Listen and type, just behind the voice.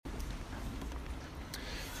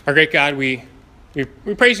Our great God, we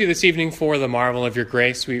praise you this evening for the marvel of your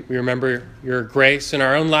grace. We remember your grace in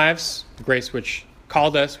our own lives, the grace which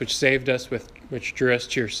called us, which saved us, which drew us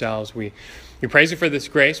to yourselves. We praise you for this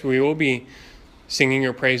grace. We will be singing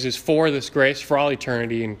your praises for this grace for all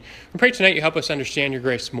eternity. And we pray tonight you help us understand your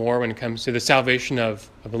grace more when it comes to the salvation of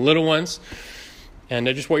the little ones and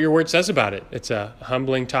just what your word says about it. It's a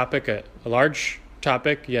humbling topic, a large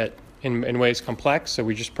topic, yet in ways complex. So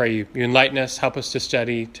we just pray you enlighten us, help us to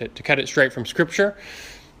study, to cut it straight from Scripture,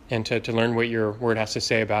 and to learn what your word has to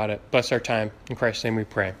say about it. Bless our time. In Christ's name we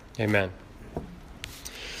pray. Amen. All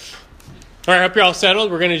right, I hope you're all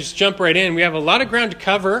settled. We're going to just jump right in. We have a lot of ground to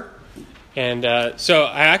cover. And so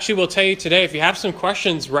I actually will tell you today, if you have some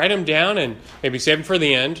questions, write them down and maybe save them for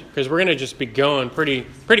the end, because we're going to just be going pretty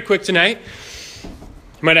quick tonight.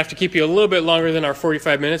 Might have to keep you a little bit longer than our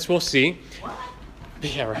 45 minutes. We'll see. What?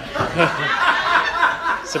 Yeah,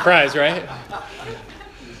 right. Surprise, right?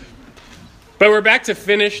 But we're back to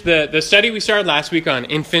finish the study we started last week on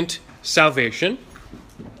infant salvation.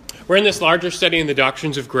 We're in this larger study in the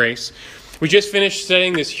Doctrines of Grace. We just finished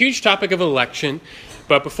studying this huge topic of election.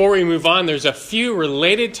 But before we move on, there's a few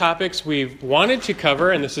related topics we've wanted to cover,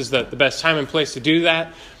 and this is the best time and place to do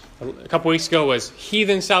that. A couple weeks ago was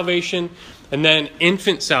heathen salvation, and then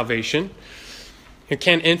infant salvation. And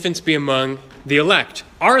can infants be among the elect?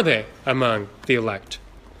 Are they among the elect?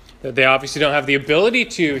 They obviously don't have the ability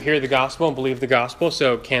to hear the gospel and believe the gospel,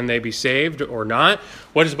 so can they be saved or not?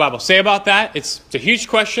 What does the Bible say about that? It's a huge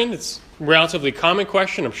question. It's a relatively common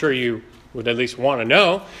question. I'm sure you would at least want to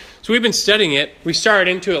know. So we've been studying it. We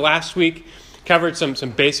started into it last week, covered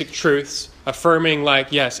some basic truths, affirming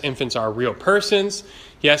like, yes, infants are real persons.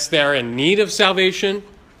 Yes, they are in need of salvation.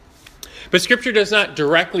 But Scripture does not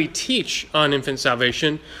directly teach on infant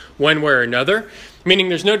salvation one way or another, meaning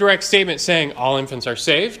there's no direct statement saying all infants are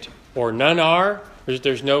saved or none are.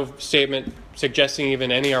 There's no statement suggesting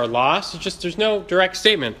even any are lost. It's just there's no direct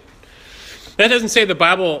statement. That doesn't say the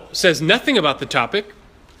Bible says nothing about the topic.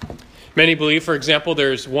 Many believe, for example,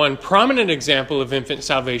 there's one prominent example of infant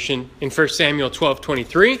salvation in 1 Samuel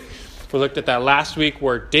 12:23. We looked at that last week,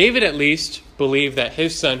 where David at least believed that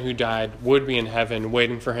his son who died would be in heaven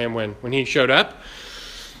waiting for him when he showed up.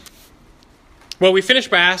 Well, we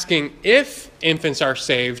finished by asking, if infants are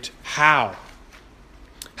saved, how?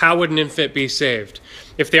 How would an infant be saved?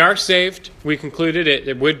 If they are saved, we concluded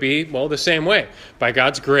it would be, well, the same way, by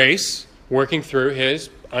God's grace, working through his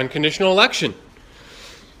unconditional election.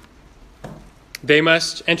 They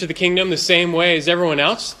must enter the kingdom the same way as everyone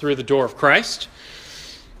else, through the door of Christ.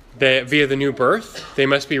 Via the new birth, they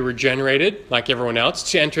must be regenerated like everyone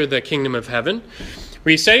else to enter the kingdom of heaven.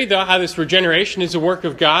 We studied, though, how this regeneration is a work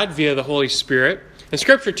of God via the Holy Spirit. And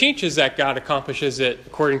Scripture teaches that God accomplishes it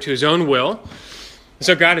according to his own will.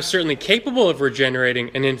 So God is certainly capable of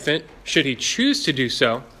regenerating an infant, should he choose to do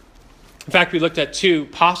so. In fact, we looked at two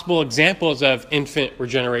possible examples of infant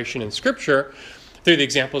regeneration in Scripture through the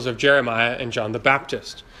examples of Jeremiah and John the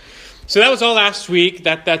Baptist. So that was all last week.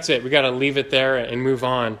 That's it. We got to leave it there and move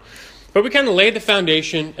on. But we kind of laid the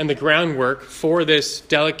foundation and the groundwork for this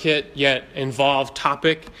delicate yet involved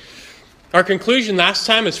topic. Our conclusion last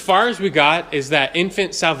time, as far as we got, is that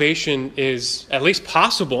infant salvation is at least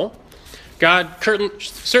possible. God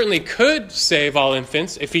certainly could save all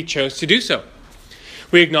infants if he chose to do so.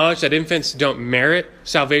 We acknowledge that infants don't merit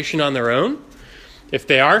salvation on their own. If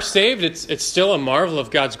they are saved, it's still a marvel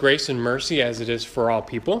of God's grace and mercy, as it is for all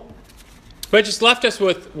people. But it just left us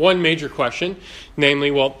with one major question,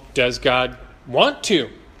 namely, well, does God want to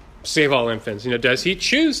save all infants? Does he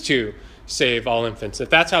choose to save all infants? If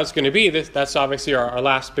that's how it's going to be, that's obviously our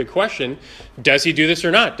last big question. Does he do this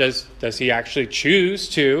or not? Does he actually choose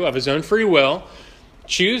to, of his own free will,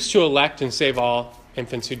 choose to elect and save all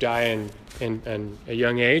infants who die in a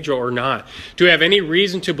young age or not? Do we have any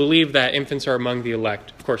reason to believe that infants are among the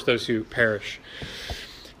elect? Of course, those who perish.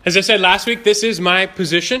 As I said last week, this is my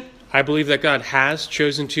position. I believe that God has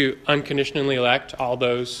chosen to unconditionally elect all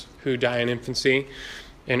those who die in infancy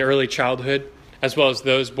and early childhood, as well as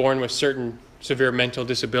those born with certain severe mental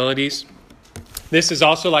disabilities. This is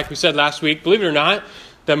also, like we said last week, believe it or not,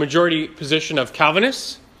 the majority position of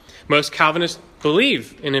Calvinists. Most Calvinists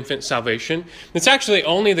believe in infant salvation. It's actually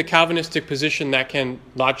only the Calvinistic position that can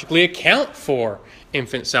logically account for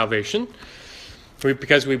infant salvation,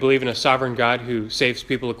 because we believe in a sovereign God who saves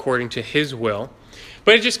people according to his will.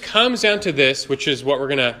 But it just comes down to this, which is what we're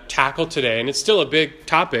going to tackle today, and it's still a big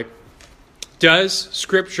topic. Does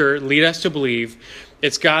Scripture lead us to believe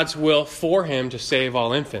it's God's will for him to save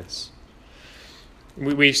all infants?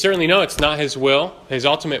 We certainly know it's not his will, his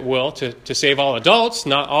ultimate will, to save all adults.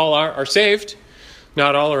 Not all are saved.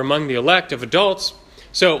 Not all are among the elect of adults.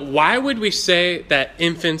 So why would we say that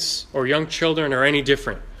infants or young children are any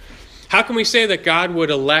different? How can we say that God would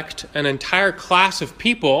elect an entire class of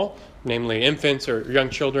people, namely infants or young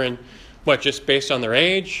children, just based on their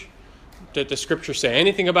age? Did the Scripture say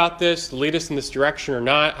anything about this, lead us in this direction or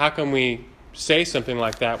not? How can we say something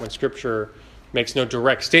like that when Scripture makes no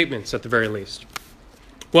direct statements at the very least?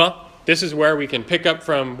 Well, this is where we can pick up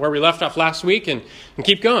from where we left off last week and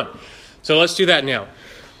keep going. So let's do that now.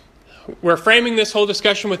 We're framing this whole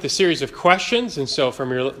discussion with a series of questions, and so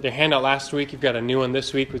from your handout last week, you've got a new one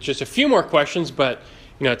this week with just a few more questions, but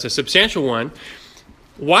it's a substantial one.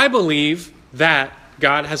 Why believe that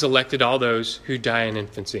God has elected all those who die in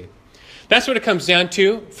infancy? That's what it comes down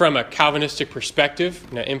to from a Calvinistic perspective.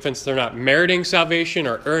 Infants, they're not meriting salvation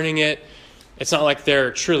or earning it. It's not like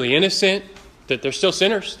they're truly innocent, that they're still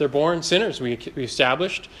sinners. They're born sinners, we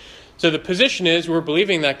established. So the position is we're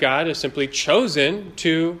believing that God has simply chosen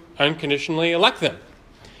to unconditionally elect them.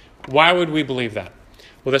 Why would we believe that?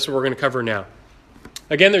 Well, that's what we're going to cover now.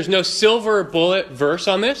 Again, there's no silver bullet verse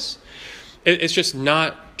on this. It's just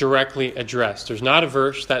not directly addressed. There's not a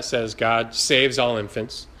verse that says God saves all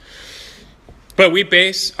infants. But we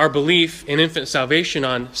base our belief in infant salvation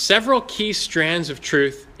on several key strands of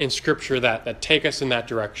truth in Scripture that take us in that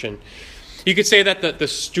direction. You could say that the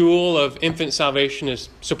stool of infant salvation is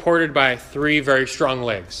supported by three very strong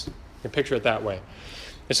legs. You can picture it that way.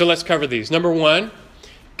 And so let's cover these. Number one,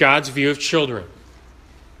 God's view of children.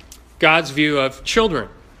 God's view of children.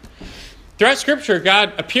 Throughout Scripture,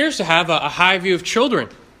 God appears to have a high view of children,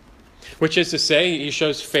 which is to say, He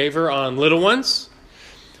shows favor on little ones.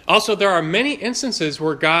 Also, there are many instances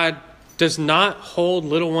where God does not hold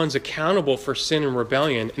little ones accountable for sin and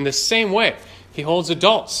rebellion in the same way He holds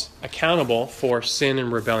adults accountable for sin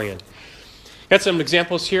and rebellion. Got some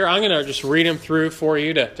examples here. I'm going to just read them through for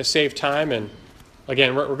you to save time. And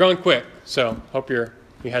again, we're going quick, so hope you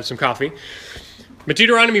had some coffee. But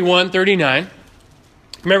Deuteronomy 1:39.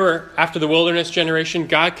 Remember, after the wilderness generation,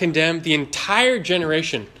 God condemned the entire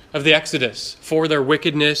generation of the Exodus for their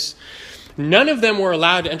wickedness. None of them were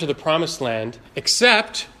allowed to enter the promised land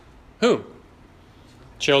except whom?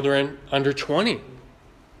 Children under 20.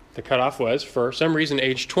 The cutoff was, for some reason,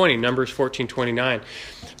 age 20, Numbers 14:29.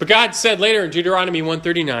 But God said later in Deuteronomy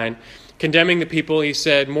 1:39, condemning the people, He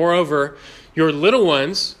said, "Moreover, your little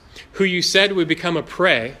ones, who you said would become a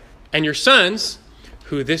prey, and your sons,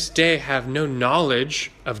 who this day have no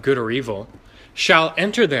knowledge of good or evil, shall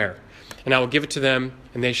enter there, and I will give it to them,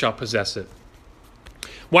 and they shall possess it."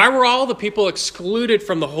 Why were all the people excluded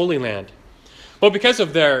from the Holy Land? Well, because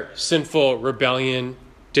of their sinful rebellion,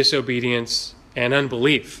 disobedience, and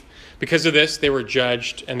unbelief. Because of this, they were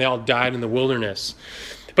judged, and they all died in the wilderness.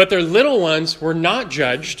 But their little ones were not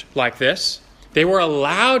judged like this. They were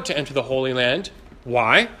allowed to enter the Holy Land.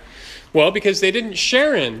 Why? Well, because they didn't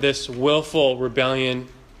share in this willful rebellion,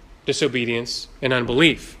 disobedience, and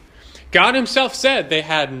unbelief. God Himself said they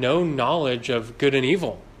had no knowledge of good and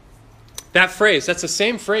evil. That phrase, that's the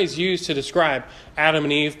same phrase used to describe Adam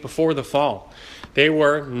and Eve before the fall. They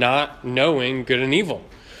were not knowing good and evil,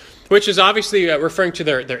 which is obviously referring to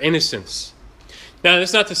their innocence. Now,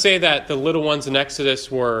 that's not to say that the little ones in Exodus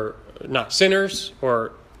were not sinners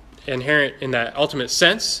or inherent in that ultimate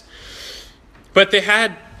sense, but they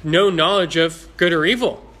had no knowledge of good or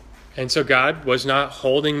evil. And so God was not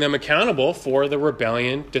holding them accountable for the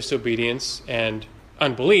rebellion, disobedience, and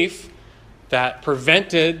unbelief that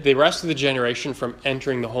prevented the rest of the generation from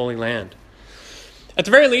entering the Holy Land. At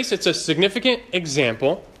the very least, it's a significant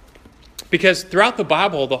example because throughout the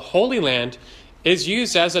Bible, the Holy Land is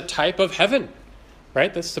used as a type of heaven,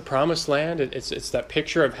 right? That's the promised land. It's that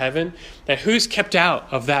picture of heaven. That who's kept out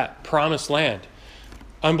of that promised land?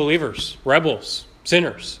 Unbelievers, rebels,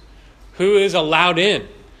 sinners. Who is allowed in?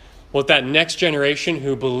 Well, that next generation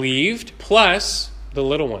who believed plus the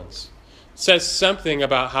little ones. It says something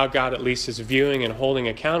about how God at least is viewing and holding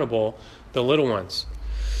accountable the little ones.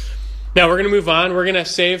 Now, we're going to move on. We're going to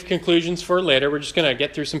save conclusions for later. We're just going to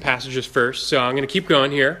get through some passages first. So I'm going to keep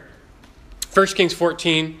going here. 1 Kings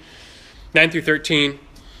 14, 9 through 13.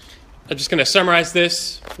 I'm just going to summarize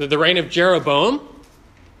this. The reign of Jeroboam,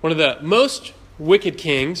 one of the most wicked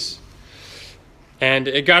kings.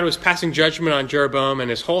 And God was passing judgment on Jeroboam and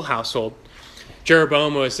his whole household.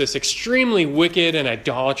 Jeroboam was this extremely wicked and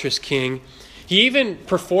idolatrous king. He even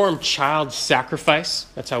performed child sacrifice.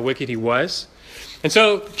 That's how wicked he was. And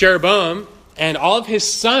so Jeroboam and all of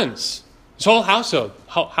his sons, his whole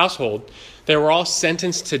household, they were all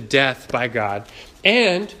sentenced to death by God.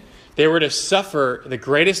 And they were to suffer the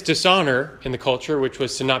greatest dishonor in the culture, which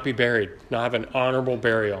was to not be buried, not have an honorable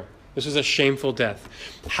burial. This was a shameful death.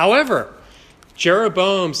 However,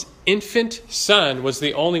 Jeroboam's infant son was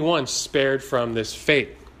the only one spared from this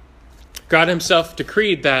fate. God himself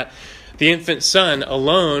decreed that the infant son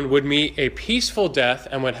alone would meet a peaceful death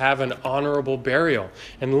and would have an honorable burial.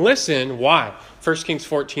 And listen why. 1 Kings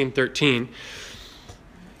 14:13.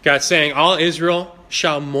 God's saying, all Israel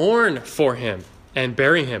shall mourn for him and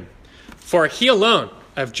bury him. For he alone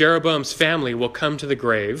of Jeroboam's family will come to the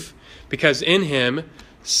grave, because in him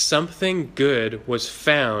something good was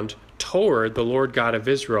found toward the Lord God of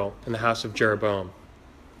Israel in the house of Jeroboam.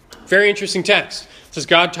 Very interesting text. This is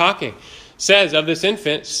God talking. Says of this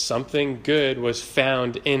infant, something good was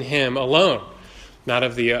found in him alone, not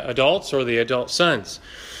of the adults or the adult sons.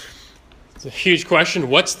 It's a huge question.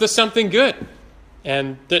 What's the something good?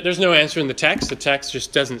 And there's no answer in the text. The text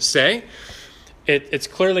just doesn't say. It's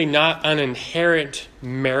clearly not an inherent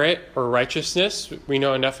merit or righteousness. We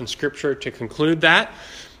know enough in Scripture to conclude that.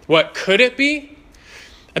 What could it be?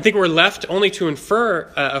 I think we're left only to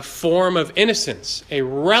infer a form of innocence, a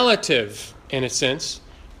relative innocence.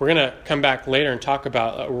 We're going to come back later and talk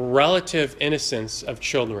about a relative innocence of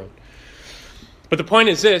children. But the point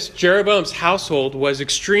is this: Jeroboam's household was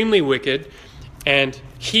extremely wicked, and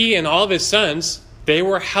he and all of his sons, they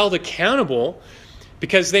were held accountable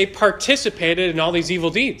because they participated in all these evil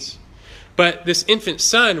deeds. But this infant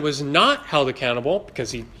son was not held accountable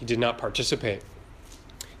because he did not participate.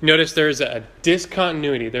 Notice there's a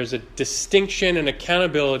discontinuity. There's a distinction and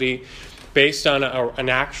accountability based on an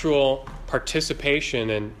actual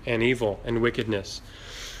participation in evil and wickedness.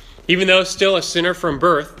 Even though still a sinner from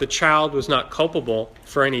birth, the child was not culpable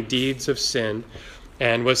for any deeds of sin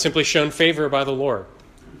and was simply shown favor by the Lord.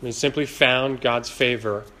 He simply found God's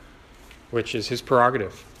favor, which is his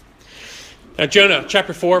prerogative. Now, Jonah,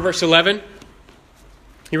 chapter 4, verse 11.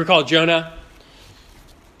 You recall Jonah.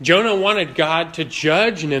 Jonah wanted God to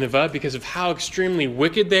judge Nineveh because of how extremely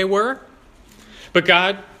wicked they were. But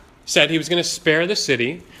God said he was going to spare the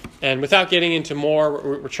city. And without getting into more,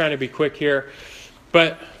 we're trying to be quick here.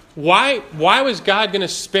 But why was God going to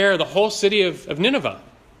spare the whole city of Nineveh?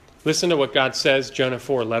 Listen to what God says, Jonah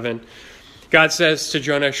 4:11. God says to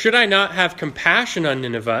Jonah, "Should I not have compassion on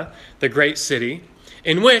Nineveh, the great city,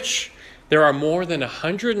 in which there are more than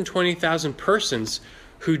 120,000 persons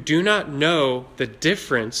who do not know the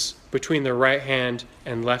difference between the right hand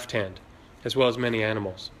and left hand, as well as many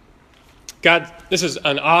animals?" God, this is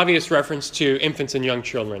an obvious reference to infants and young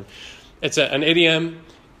children. It's an idiom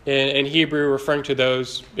in Hebrew referring to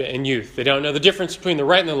those in youth. They don't know the difference between the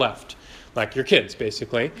right and the left, like your kids,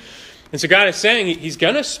 basically. And so God is saying he's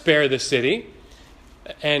going to spare the city,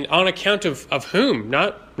 and on account of whom?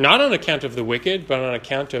 Not on account of the wicked, but on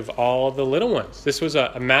account of all the little ones. This was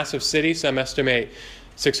a massive city. Some estimate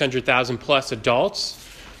 600,000 plus adults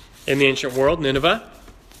in the ancient world, Nineveh.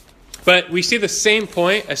 But we see the same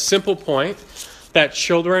point, a simple point, that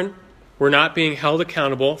children were not being held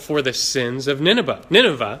accountable for the sins of Nineveh,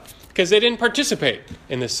 because they didn't participate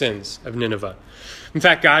in the sins of Nineveh. In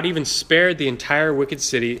fact, God even spared the entire wicked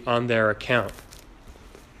city on their account.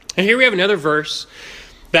 And here we have another verse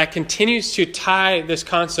that continues to tie this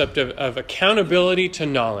concept of accountability to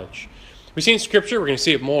knowledge. We see in Scripture, we're going to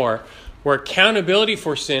see it more, where accountability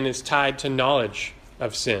for sin is tied to knowledge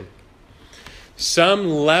of sin. Some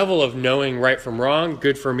level of knowing right from wrong,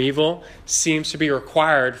 good from evil, seems to be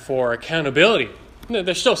required for accountability.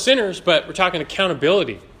 They're still sinners, but we're talking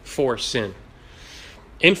accountability for sin.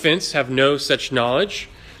 Infants have no such knowledge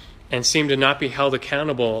and seem to not be held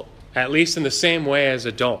accountable, at least in the same way as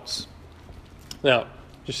adults. Now,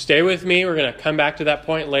 just stay with me. We're going to come back to that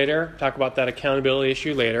point later, talk about that accountability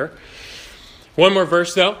issue later. One more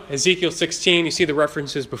verse, though. Ezekiel 16, you see the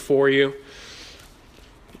references before you.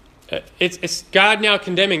 It's God now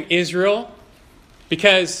condemning Israel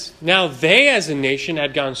because now they as a nation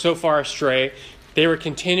had gone so far astray. They were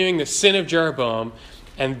continuing the sin of Jeroboam,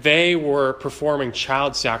 and they were performing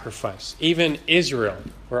child sacrifice. Even Israel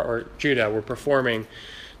or Judah were performing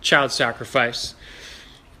child sacrifice.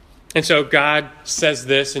 And so God says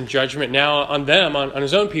this in judgment now on them, on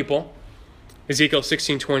his own people. Ezekiel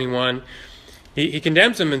 16:21. He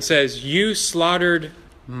condemns them and says, "You slaughtered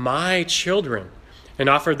my children and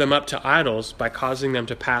offered them up to idols by causing them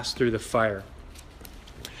to pass through the fire."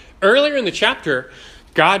 Earlier in the chapter,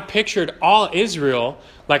 God pictured all Israel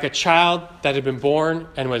like a child that had been born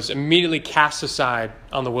and was immediately cast aside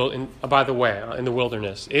by the way in the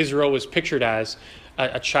wilderness. Israel was pictured as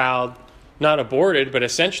a child not aborted, but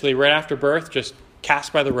essentially right after birth, just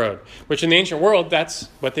cast by the road, which in the ancient world, that's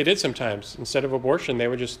what they did sometimes. Instead of abortion, they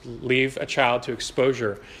would just leave a child to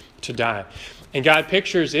exposure to die. And God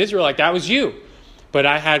pictures Israel like, that was you, but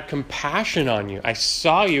I had compassion on you. I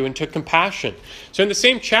saw you and took compassion. So in the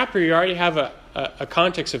same chapter, you already have a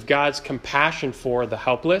context of God's compassion for the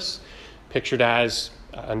helpless, pictured as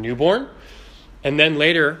a newborn. And then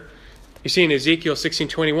later, you see in Ezekiel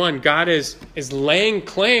 16:21, God is laying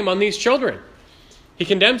claim on these children. He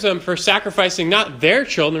condemns them for sacrificing not their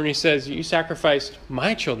children. He says, you sacrificed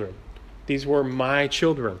my children. These were my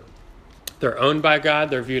children. They're owned by God.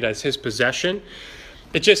 They're viewed as his possession.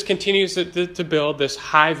 It just continues to build this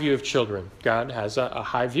high view of children. God has a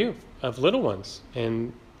high view of little ones,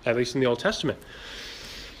 at least in the Old Testament.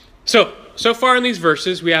 So far in these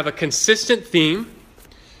verses, we have a consistent theme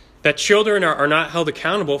that children are not held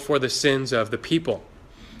accountable for the sins of the people.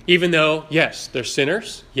 Even though, yes, they're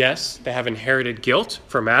sinners. Yes, they have inherited guilt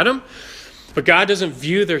from Adam. But God doesn't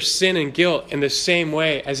view their sin and guilt in the same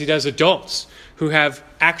way as he does adults who have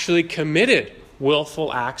actually committed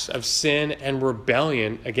willful acts of sin and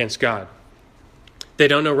rebellion against God. They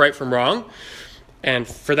don't know right from wrong, and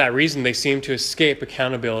for that reason, they seem to escape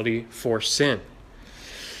accountability for sin.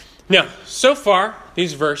 Now, so far,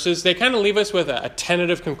 these verses, they kind of leave us with a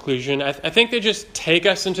tentative conclusion. I think they just take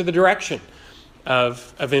us into the direction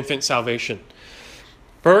of infant salvation.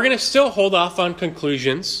 But we're going to still hold off on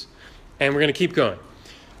conclusions, and we're going to keep going.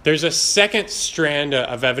 There's a second strand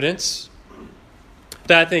of evidence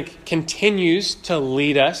that I think continues to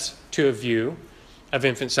lead us to a view of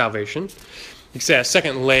infant salvation. You could say a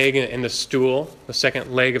second leg in the stool, a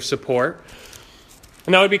second leg of support.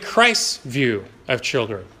 And that would be Christ's view of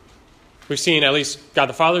children. We've seen at least God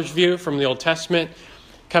the Father's view from the Old Testament,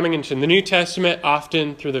 coming into the New Testament,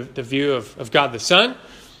 often through the view of God the Son.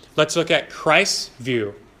 Let's look at Christ's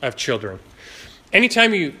view of children.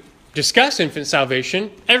 Anytime you discuss infant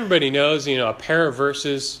salvation, everybody knows, a pair of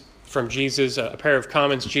verses from Jesus, a pair of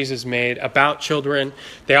comments Jesus made about children.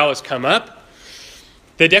 They always come up.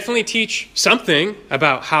 They definitely teach something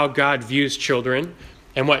about how God views children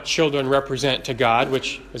and what children represent to God,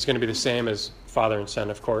 which is going to be the same as Father and Son,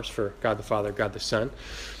 of course, for God the Father, God the Son.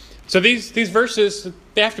 So these verses,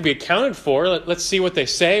 they have to be accounted for. Let's see what they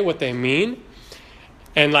say, what they mean.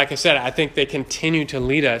 And like I said, I think they continue to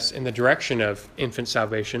lead us in the direction of infant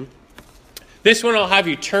salvation. This one I'll have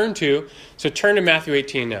you turn to. So turn to Matthew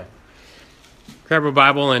 18 now. Grab a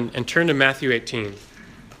Bible and turn to Matthew 18.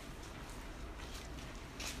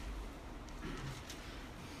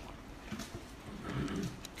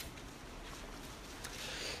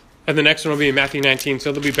 And the next one will be in Matthew 19,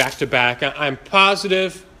 so they'll be back to back. I'm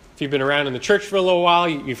positive, if you've been around in the church for a little while,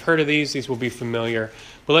 you've heard of these. These will be familiar.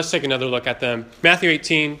 But let's take another look at them. Matthew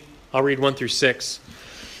 18, I'll read 1 through 6.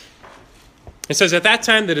 It says, "At that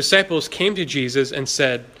time the disciples came to Jesus and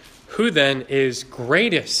said, 'Who then is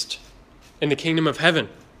greatest in the kingdom of heaven?'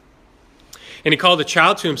 And he called a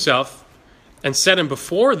child to himself and set him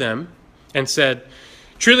before them and said,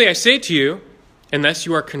 'Truly I say to you, unless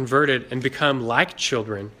you are converted and become like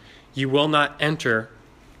children, you will not enter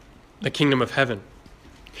the kingdom of heaven.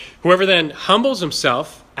 Whoever then humbles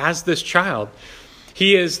himself as this child,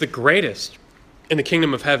 he is the greatest in the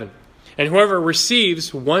kingdom of heaven. And whoever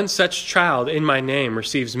receives one such child in my name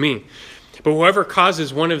receives me. But whoever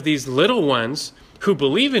causes one of these little ones who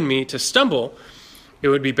believe in me to stumble, it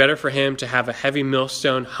would be better for him to have a heavy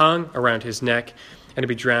millstone hung around his neck and to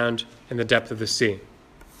be drowned in the depth of the sea.'"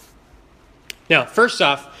 Now, first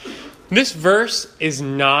off, this verse is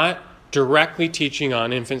not directly teaching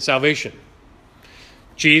on infant salvation.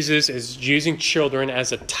 Jesus is using children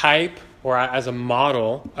as a type or as a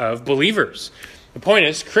model of believers. The point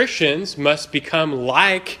is, Christians must become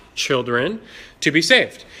like children to be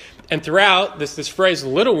saved. And throughout this phrase,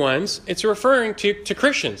 little ones, it's referring to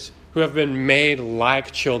Christians who have been made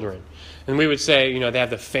like children. And we would say, they have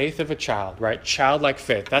the faith of a child, right? Childlike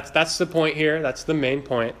faith. That's the point here. That's the main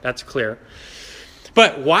point. That's clear.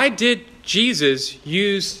 But why did Jesus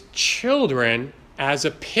use children as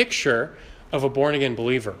a picture of a born-again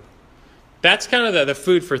believer? That's kind of the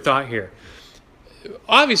food for thought here.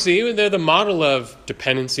 Obviously, they're the model of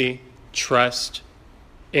dependency, trust,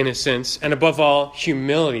 innocence, and above all,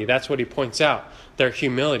 humility. That's what he points out. Their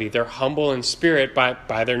humility. They're humble in spirit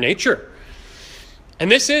by their nature.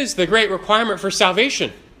 And this is the great requirement for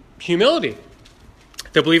salvation, humility.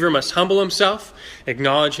 The believer must humble himself,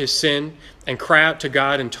 acknowledge his sin, and cry out to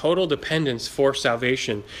God in total dependence for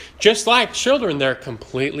salvation. Just like children, they're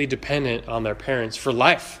completely dependent on their parents for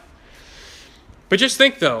life. But just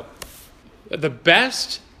think, though, the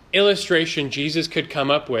best illustration Jesus could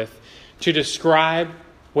come up with to describe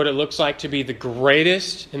what it looks like to be the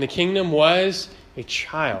greatest in the kingdom was a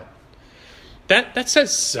child. That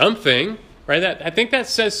says something, right? I think that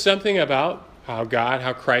says something about how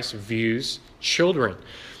Christ views children.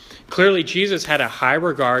 Clearly, Jesus had a high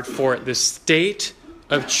regard for the state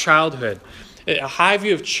of childhood. A high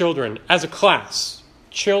view of children as a class.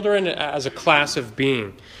 Children as a class of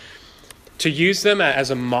being. To use them as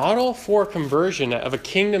a model for conversion of a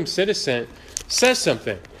kingdom citizen says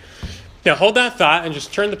something. Now hold that thought and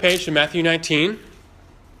just turn the page to Matthew 19.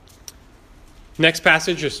 Next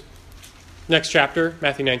passage is next chapter,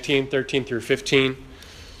 Matthew 19, 13 through 15.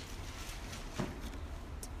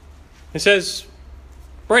 It says,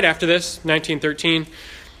 right after this, 19:13,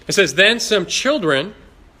 it says, "Then some children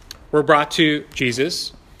were brought to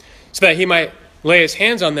Jesus so that he might lay his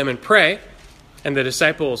hands on them and pray, and the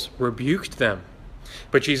disciples rebuked them.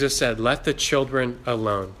 But Jesus said, 'Let the children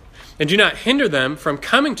alone, and do not hinder them from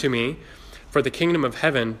coming to me, for the kingdom of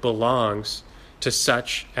heaven belongs to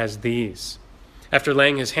such as these.' After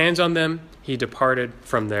laying his hands on them, he departed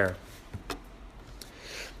from there."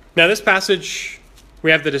 Now this passage,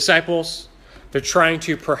 we have the disciples. They're trying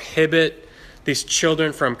to prohibit these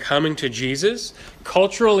children from coming to Jesus.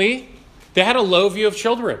 Culturally, they had a low view of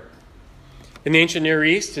children. In the ancient Near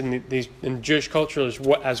East, in Jewish culture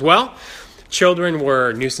as well, children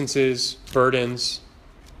were nuisances, burdens.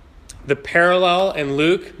 The parallel in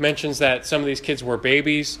Luke mentions that some of these kids were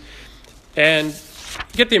babies. And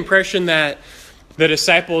you get the impression that the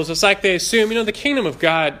disciples, it's like they assume, the kingdom of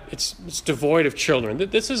God, it's devoid of children.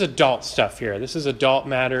 This is adult stuff here. This is adult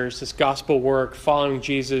matters, this gospel work, following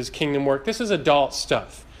Jesus, kingdom work. This is adult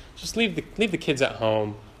stuff. Just leave the kids at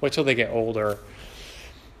home. Wait till they get older.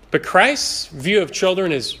 But Christ's view of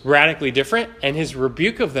children is radically different, and his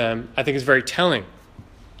rebuke of them, I think, is very telling.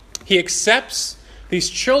 He accepts these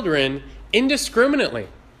children indiscriminately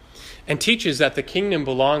and teaches that the kingdom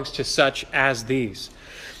belongs to such as these.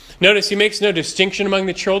 Notice he makes no distinction among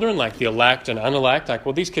the children, like the elect and unelect. Like,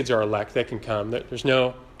 well, these kids are elect, they can come. There's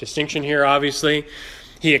no distinction here, obviously.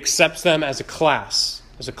 He accepts them as a class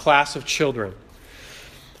of children.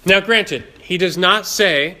 Now, granted, he does not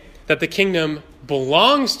say that the kingdom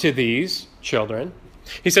belongs to these children.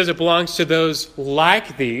 He says it belongs to those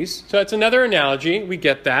like these. So it's another analogy. We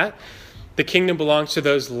get that. The kingdom belongs to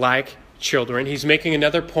those like children. He's making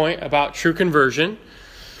another point about true conversion.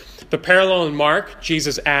 The parallel in Mark,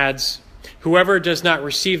 Jesus adds, "Whoever does not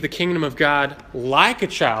receive the kingdom of God like a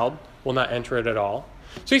child will not enter it at all."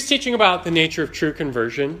 So he's teaching about the nature of true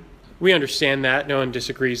conversion. We understand that. No one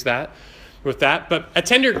disagrees with that. But I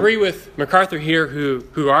tend to agree with MacArthur here,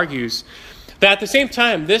 who argues that at the same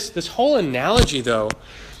time, this whole analogy, though,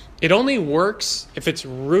 it only works if it's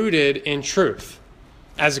rooted in truth,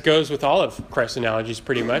 as it goes with all of Christ's analogies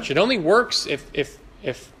pretty much. It only works if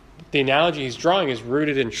the analogy he's drawing is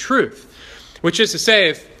rooted in truth, which is to say,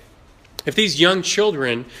 if these young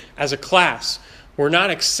children as a class were not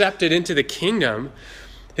accepted into the kingdom,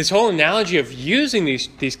 his whole analogy of using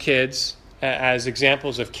these kids as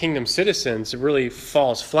examples of kingdom citizens really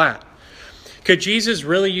falls flat. Could Jesus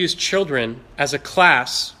really use children as a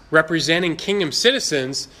class representing kingdom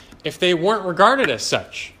citizens if they weren't regarded as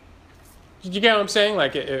such? Did you get what I'm saying?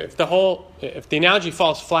 Like, if the analogy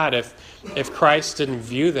falls flat, if Christ didn't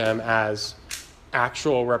view them as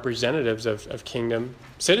actual representatives of kingdom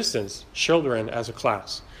citizens, children as a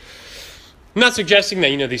class. I'm not suggesting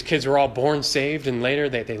that, these kids were all born saved and later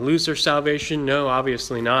they lose their salvation. No,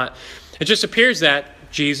 obviously not. It just appears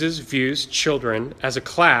that Jesus views children as a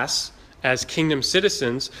class, as kingdom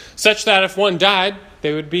citizens, such that if one died,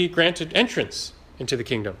 they would be granted entrance into the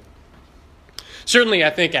kingdom. Certainly, I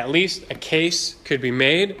think at least a case could be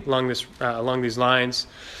made along these lines.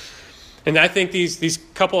 And I think these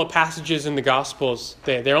couple of passages in the Gospels,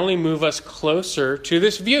 they only move us closer to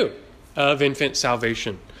this view of infant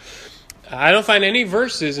salvation. I don't find any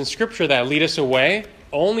verses in Scripture that lead us away,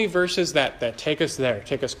 only verses that take us there,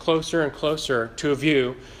 take us closer and closer to a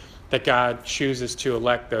view that God chooses to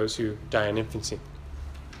elect those who die in infancy.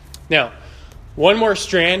 Now, one more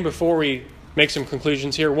strand before we make some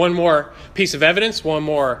conclusions here. One more piece of evidence, one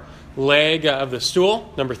more leg of the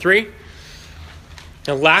stool. Number 3,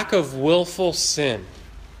 a lack of willful sin.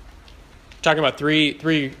 I'm talking about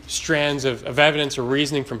three strands of evidence or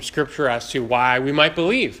reasoning from Scripture as to why we might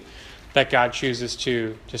believe that God chooses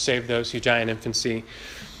to save those who die in infancy.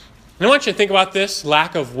 And I want you to think about this,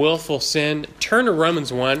 lack of willful sin. Turn to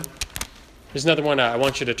Romans 1. There's another one I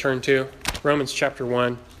want you to turn to. Romans chapter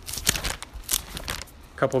 1.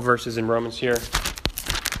 A couple verses in Romans here.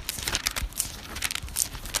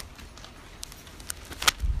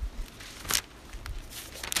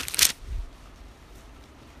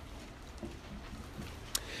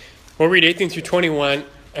 We'll read 18 through 21.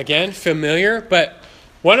 Again, familiar, but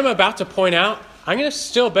what I'm about to point out, I'm going to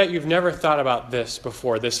still bet you've never thought about this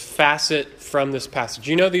before, this facet from this passage.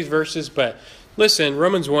 You know these verses, but listen,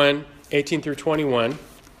 Romans 1, 18 through 21.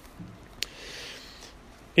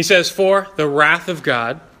 He says, "For the wrath of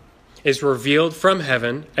God is revealed from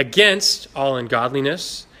heaven against all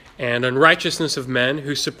ungodliness and unrighteousness of men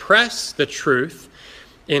who suppress the truth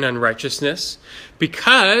in unrighteousness,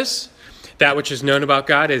 because that which is known about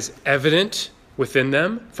God is evident within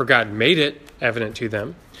them, for God made it evident to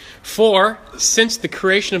them. For since the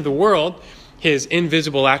creation of the world, his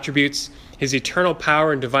invisible attributes, his eternal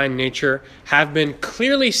power and divine nature have been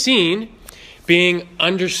clearly seen, being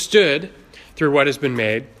understood through what has been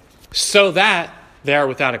made, so that they are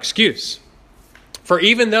without excuse. For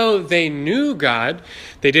even though they knew God,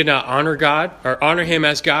 they did not honor God or honor him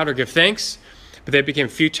as God or give thanks, but they became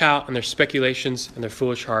futile in their speculations, and their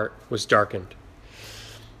foolish heart was darkened."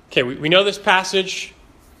 Okay, we know this passage.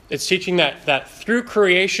 It's teaching that through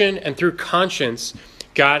creation and through conscience,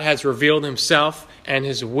 God has revealed himself and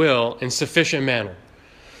his will in sufficient manner.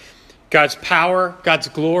 God's power, God's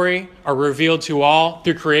glory are revealed to all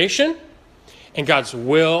through creation, and God's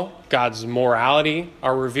will, God's morality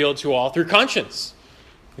are revealed to all through conscience.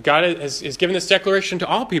 God has given this declaration to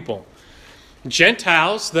all people.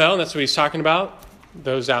 Gentiles, though, and that's what he's talking about,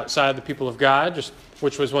 those outside the people of God,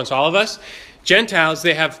 which was once all of us, Gentiles,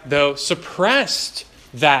 they have, though, suppressed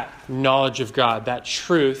that knowledge of God, that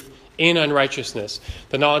truth in unrighteousness.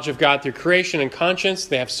 The knowledge of God through creation and conscience,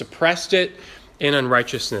 they have suppressed it in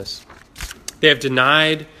unrighteousness. They have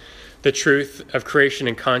denied the truth of creation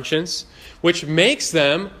and conscience, which makes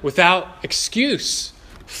them without excuse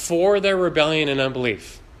for their rebellion and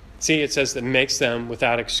unbelief. See, it says that makes them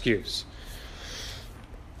without excuse.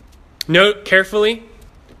 Note carefully,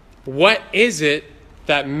 what is it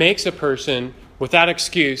that makes a person without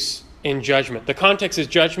excuse in judgment? The context is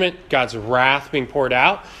judgment, God's wrath being poured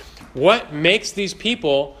out. What makes these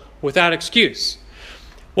people without excuse?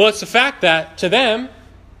 Well, it's the fact that to them,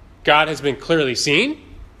 God has been clearly seen.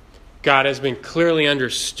 God has been clearly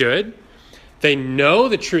understood. They know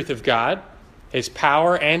the truth of God, his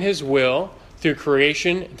power and his will through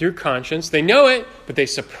creation, through conscience. They know it, but they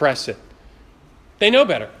suppress it. They know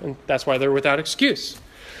better, and that's why they're without excuse.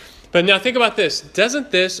 But now think about this.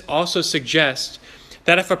 Doesn't this also suggest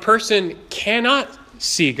that if a person cannot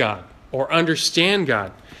see God or understand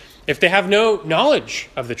God, if they have no knowledge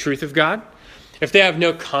of the truth of God, if they have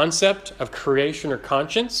no concept of creation or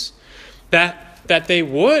conscience, that they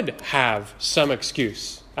would have some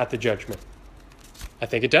excuse at the judgment? I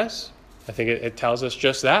think it does. I think it tells us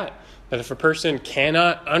just that if a person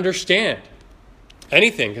cannot understand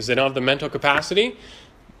anything because they don't have the mental capacity,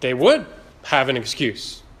 they would have an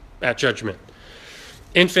excuse at judgment.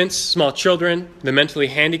 Infants, small children, the mentally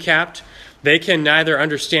handicapped, they can neither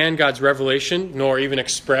understand God's revelation nor even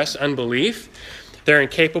express unbelief. They're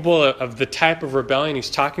incapable of the type of rebellion he's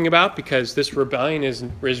talking about because this rebellion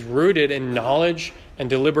is rooted in knowledge and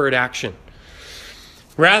deliberate action.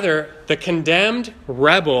 Rather, the condemned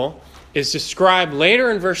rebel is described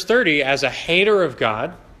later in verse 30 as a hater of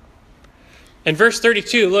God. In verse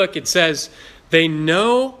 32, look, it says, "They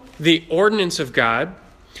know the ordinance of God,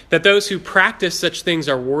 that those who practice such things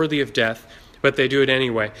are worthy of death, but they do it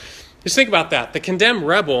anyway." Just think about that. The condemned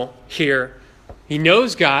rebel here, he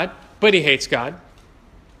knows God, but he hates God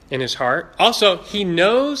in his heart. Also, he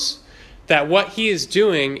knows that what he is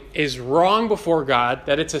doing is wrong before God,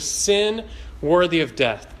 that it's a sin worthy of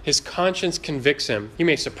death. His conscience convicts him. He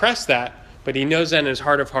may suppress that, but he knows that in his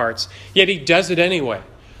heart of hearts. Yet he does it anyway.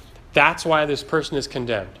 That's why this person is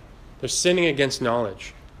condemned. They're sinning against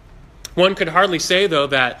knowledge. One could hardly say, though,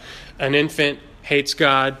 that an infant hates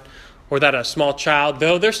God or that a small child,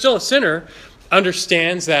 though they're still a sinner,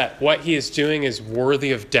 understands that what he is doing is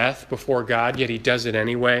worthy of death before God, yet he does it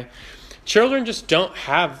anyway. Children just don't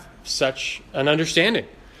have such an understanding.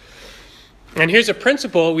 And here's a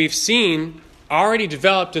principle we've seen already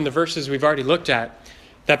developed in the verses we've already looked at,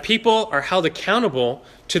 that people are held accountable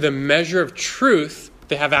to the measure of truth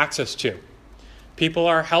they have access to. People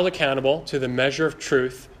are held accountable to the measure of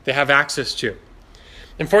truth they have access to.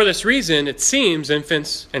 And for this reason, it seems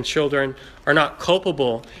infants and children are not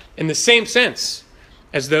culpable in the same sense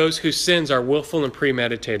as those whose sins are willful and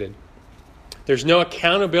premeditated. There's no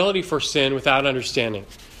accountability for sin without understanding.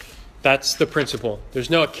 That's the principle. There's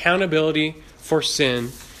no accountability for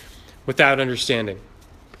sin without understanding.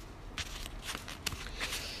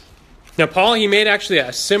 Now, Paul, he made actually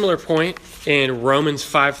a similar point in Romans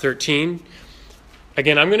 5:13.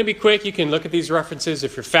 Again, I'm going to be quick. You can look at these references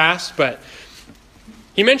if you're fast, but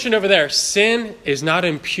he mentioned over there, sin is not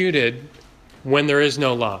imputed when there is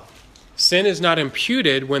no law. Sin is not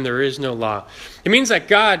imputed when there is no law. It means that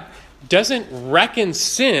God doesn't reckon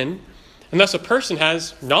sin unless a person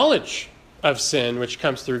has knowledge of sin, which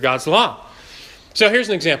comes through God's law. So here's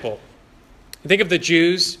an example. Think of the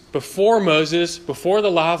Jews before Moses, before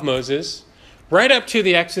the law of Moses, right up to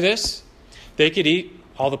the Exodus. They could eat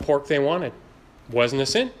all the pork they wanted. Wasn't a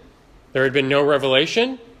sin. There had been no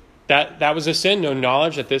revelation. That was a sin. No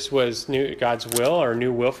knowledge that this was God's will or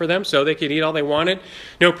new will for them. So they could eat all they wanted.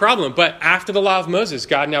 No problem. But after the law of Moses,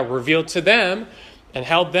 God now revealed to them and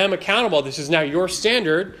held them accountable. This is now your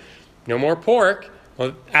standard. No more pork.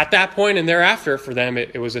 Well, at that point and thereafter, for them,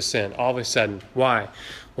 it was a sin. All of a sudden. Why?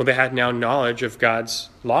 Well, they had now knowledge of God's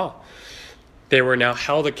law. They were now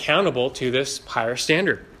held accountable to this higher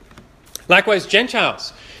standard. Likewise,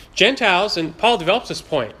 Gentiles. Gentiles, and Paul develops this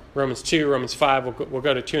point. Romans 2, Romans 5, we'll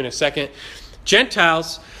go to 2 in a second.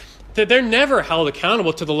 Gentiles, they're never held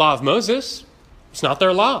accountable to the law of Moses. It's not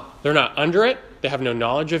their law. They're not under it. They have no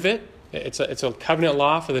knowledge of it. It's a covenant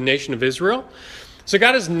law for the nation of Israel. So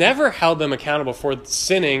God has never held them accountable for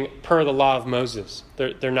sinning per the law of Moses.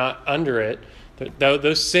 They're not under it.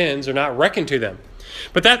 Those sins are not reckoned to them.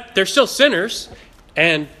 But they're still sinners,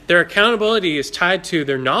 and their accountability is tied to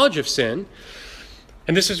their knowledge of sin.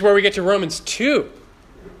 And this is where we get to Romans 2,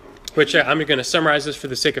 which I'm going to summarize this for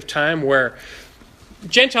the sake of time, where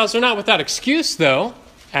Gentiles are not without excuse, though,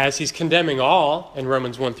 as he's condemning all in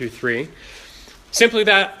Romans 1 through 3. Simply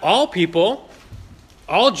that all people,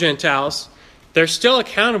 all Gentiles, they're still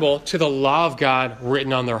accountable to the law of God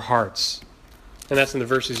written on their hearts. And that's in the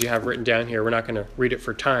verses you have written down here. We're not going to read it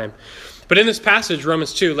for time. But in this passage,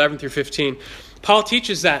 Romans 2, 11 through 15, Paul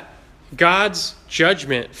teaches that God's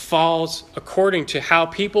judgment falls according to how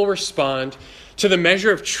people respond to the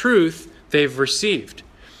measure of truth they've received.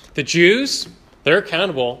 The Jews, they're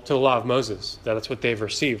accountable to the law of Moses. That's what they've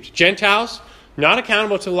received. Gentiles, not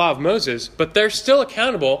accountable to the law of Moses, but they're still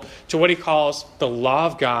accountable to what he calls the law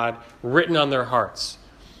of God written on their hearts.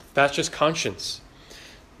 That's just conscience.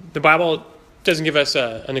 The Bible doesn't give us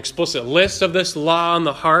an explicit list of this law on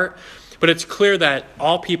the heart, but it's clear that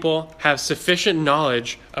all people have sufficient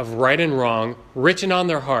knowledge of right and wrong written on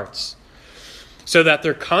their hearts so that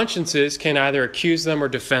their consciences can either accuse them or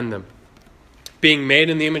defend them. Being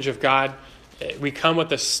made in the image of God, we come with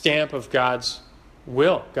the stamp of God's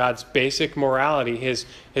will, God's basic morality, his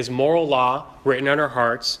moral law written on our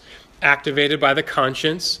hearts, activated by the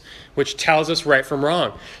conscience, which tells us right from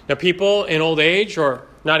wrong. Now, people in old age, or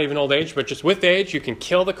not even old age, but just with age, you can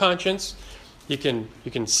kill the conscience. You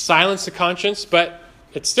can silence the conscience, but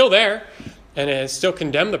it's still there, and it has still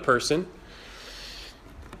condemned the person.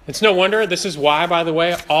 It's no wonder. This is why, by the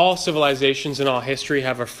way, all civilizations in all history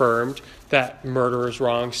have affirmed that murder is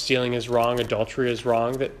wrong, stealing is wrong, adultery is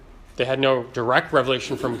wrong, that they had no direct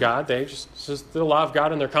revelation from God. They just the law of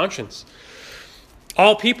God in their conscience.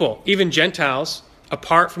 All people, even Gentiles,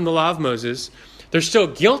 apart from the law of Moses, they're still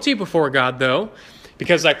guilty before God, though,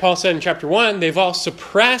 because like Paul said in chapter 1, they've all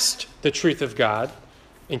suppressed the truth of God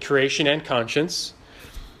in creation and conscience,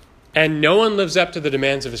 and no one lives up to the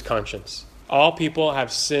demands of his conscience. All people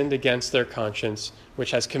have sinned against their conscience,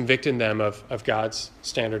 which has convicted them of God's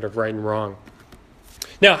standard of right and wrong.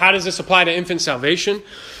 Now, how does this apply to infant salvation?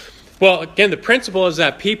 Well, again, the principle is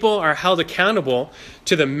that people are held accountable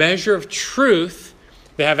to the measure of truth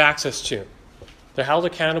they have access to. They're held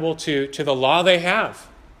accountable to the law they have,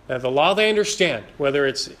 the law they understand, whether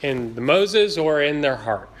it's in the Moses or in their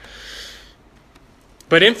heart.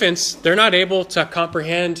 But infants, they're not able to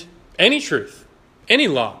comprehend any truth, any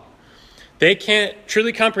law. They can't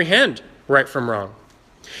truly comprehend right from wrong.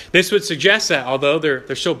 This would suggest that although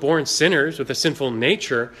they're still born sinners with a sinful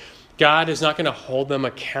nature, God is not going to hold them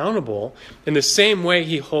accountable in the same way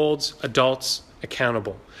he holds adults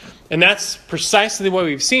accountable. And that's precisely what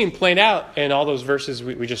we've seen played out in all those verses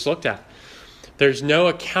we just looked at. There's no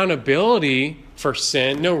accountability for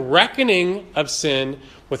sin, no reckoning of sin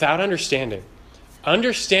without understanding.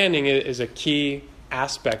 Understanding is a key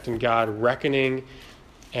aspect in God reckoning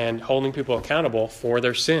and holding people accountable for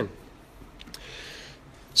their sin.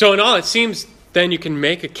 So in all, it seems then you can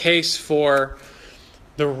make a case for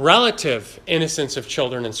the relative innocence of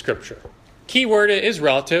children in Scripture. Key word is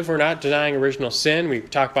relative. We're not denying original sin. We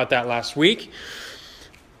talked about that last week.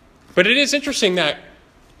 But it is interesting that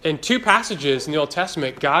in two passages in the Old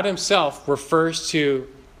Testament, God himself refers to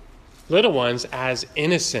little ones as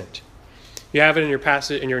innocent. You have it in your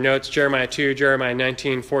passage, in your notes, Jeremiah 2, Jeremiah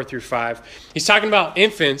 19, 4 through 5. He's talking about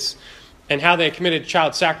infants and how they committed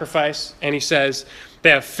child sacrifice. And he says, they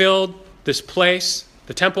have filled this place,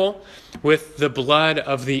 the temple, with the blood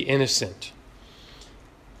of the innocent.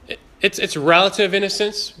 It's relative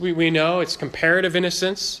innocence, we know. It's comparative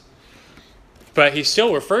innocence. But he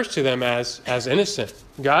still refers to them as innocent.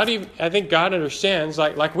 I think God understands,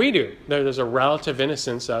 like we do, there's a relative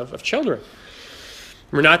innocence of children.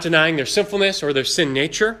 We're not denying their sinfulness or their sin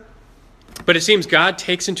nature. But it seems God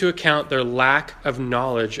takes into account their lack of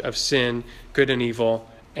knowledge of sin, good and evil,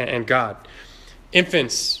 and God.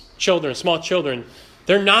 Infants, children, small children,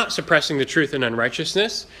 they're not suppressing the truth in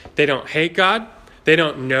unrighteousness. They don't hate God. They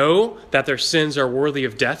don't know that their sins are worthy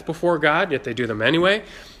of death before God, yet they do them anyway.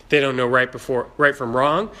 They don't know right from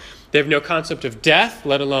wrong. They have no concept of death,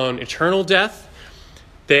 let alone eternal death.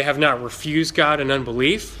 They have not refused God in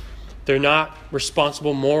unbelief. They're not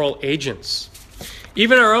responsible moral agents.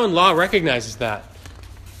 Even our own law recognizes that.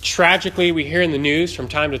 Tragically, we hear in the news from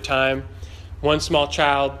time to time, one small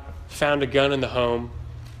child found a gun in the home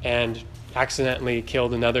and accidentally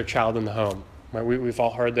killed another child in the home. Right? We've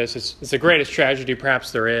all heard this. It's the greatest tragedy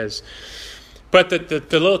perhaps there is. But the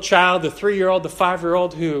little child, the 3-year-old, the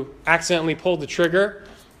 5-year-old who accidentally pulled the trigger,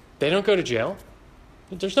 they don't go to jail.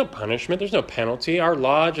 There's no punishment. There's no penalty. Our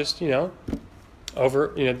law just, no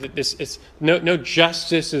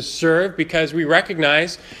justice is served because we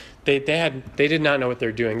recognize they did not know what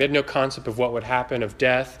they're doing. They had no concept of what would happen, of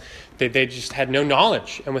death. They just had no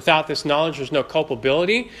knowledge. And without this knowledge, there's no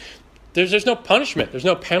culpability. There's no punishment. There's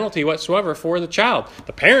no penalty whatsoever for the child.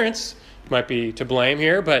 The parents might be to blame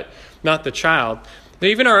here, but not the child. But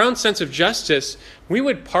even our own sense of justice, we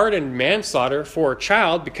would pardon manslaughter for a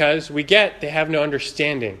child because they have no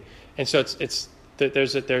understanding. And so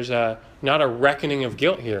there's not a reckoning of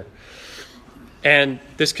guilt here. And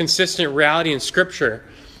this consistent reality in Scripture,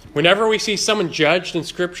 whenever we see someone judged in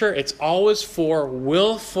Scripture, it's always for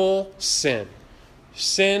willful sin.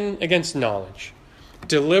 Sin against knowledge.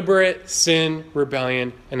 Deliberate sin,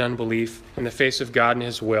 rebellion, and unbelief in the face of God and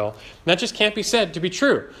His will. And that just can't be said to be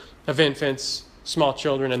true of infants, small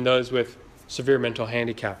children, and those with severe mental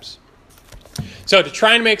handicaps. So to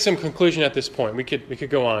try and make some conclusion at this point, we could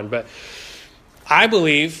go on, but I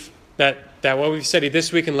believe that what we've studied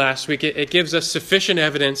this week and last week, it gives us sufficient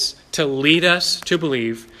evidence to lead us to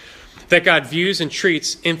believe that God views and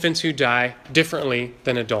treats infants who die differently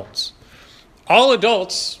than adults. All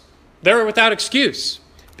adults, they're without excuse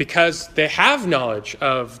because they have knowledge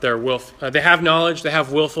of their they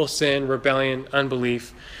have willful sin, rebellion,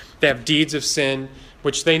 unbelief. They have deeds of sin,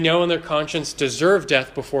 which they know in their conscience deserve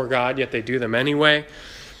death before God, yet they do them anyway.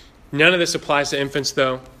 None of this applies to infants,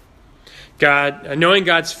 though. Knowing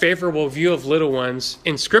God's favorable view of little ones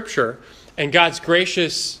in Scripture and God's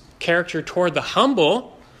gracious character toward the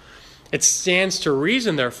humble, it stands to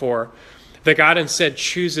reason, therefore, that God instead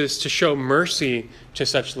chooses to show mercy to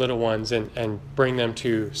such little ones and bring them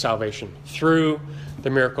to salvation through the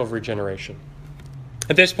miracle of regeneration.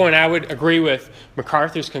 At this point, I would agree with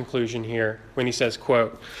MacArthur's conclusion here when he says,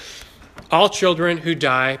 quote, "All children who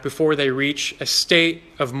die before they reach a state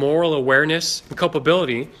of moral awareness and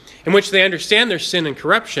culpability in which they understand their sin and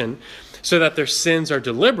corruption so that their sins are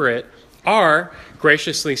deliberate are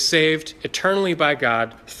graciously saved eternally by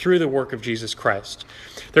God through the work of Jesus Christ.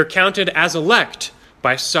 They're counted as elect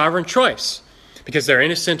by sovereign choice because they're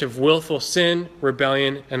innocent of willful sin,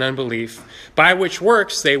 rebellion, and unbelief, by which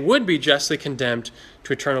works they would be justly condemned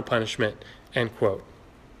to eternal punishment," end quote.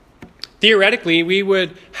 Theoretically, we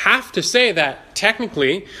would have to say that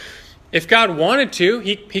technically, if God wanted to,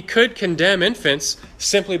 he could condemn infants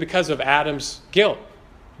simply because of Adam's guilt.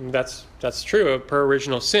 That's true per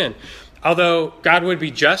original sin. Although God would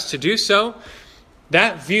be just to do so,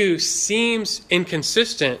 that view seems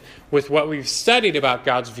inconsistent with what we've studied about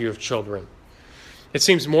God's view of children. It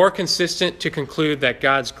seems more consistent to conclude that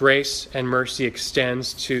God's grace and mercy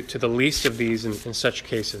extends to the least of these in such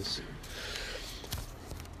cases.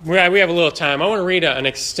 We have a little time. I want to read an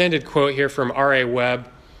extended quote here from R.A. Webb,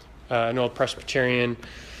 an old Presbyterian.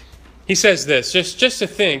 He says this, just to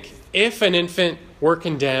think, if an infant were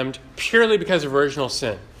condemned purely because of original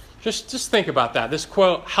sin, just think about that. This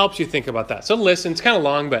quote helps you think about that. So listen, it's kind of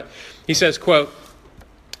long, but he says, quote,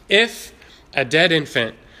 "If a dead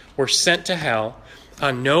infant were sent to hell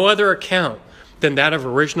on no other account than that of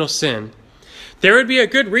original sin, there would be a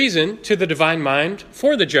good reason to the divine mind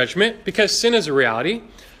for the judgment because sin is a reality,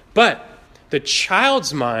 but the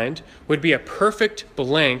child's mind would be a perfect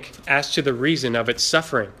blank as to the reason of its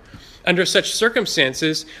suffering. Under such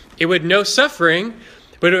circumstances, it would know suffering,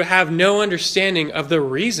 but it would have no understanding of the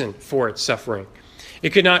reason for its suffering. It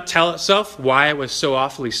could not tell itself why it was so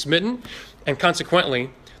awfully smitten, and consequently,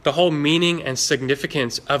 the whole meaning and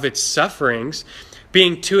significance of its sufferings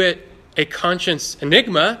being to it a conscience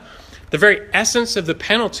enigma, the very essence of the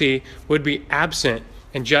penalty would be absent,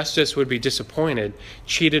 and justice would be disappointed,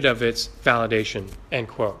 cheated of its validation," end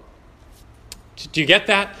quote. Do you get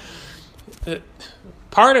that?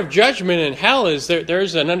 Part of judgment in hell is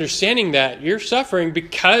there's an understanding that you're suffering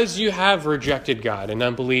because you have rejected God in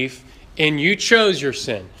unbelief and you chose your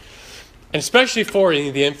sin. And especially for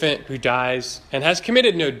the infant who dies and has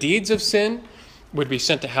committed no deeds of sin, would be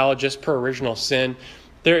sent to hell just per original sin.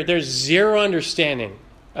 There's zero understanding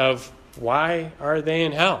of why are they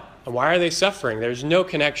in hell? Why are they suffering? There's no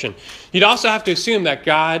connection. You'd also have to assume that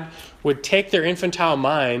God would take their infantile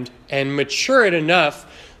mind and mature it enough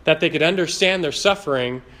that they could understand their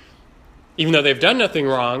suffering, even though they've done nothing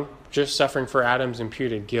wrong, just suffering for Adam's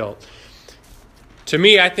imputed guilt. To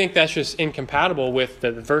me, I think that's just incompatible with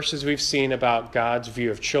the verses we've seen about God's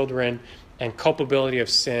view of children and culpability of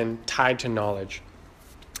sin tied to knowledge.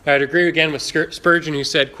 I'd agree again with Spurgeon, who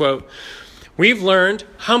said, quote, "We've learned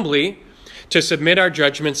humbly to submit our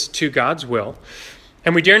judgments to God's will,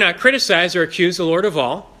 and we dare not criticize or accuse the Lord of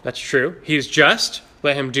all." That's true. He is just.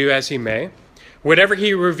 Let him do as he may. Whatever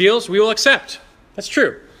he reveals, we will accept. That's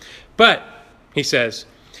true. But, he says,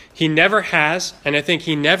 he never has, and I think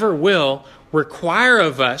he never will, require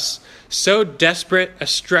of us so desperate a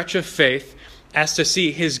stretch of faith as to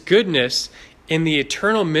see his goodness in the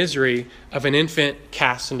eternal misery of an infant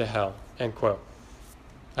cast into hell. End quote.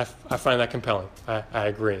 I find that compelling. I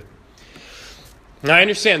agree. Now, I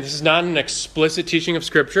understand this is not an explicit teaching of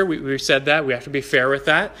Scripture. We've said that. We have to be fair with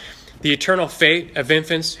that. The eternal fate of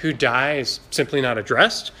infants who die is simply not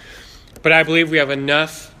addressed. But I believe we have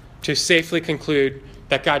enough to safely conclude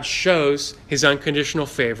that God shows his unconditional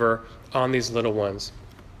favor on these little ones.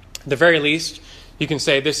 At the very least, you can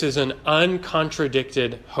say this is an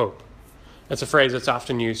uncontradicted hope. That's a phrase that's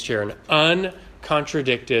often used here, an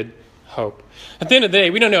uncontradicted hope. At the end of the day,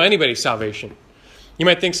 we don't know anybody's salvation. You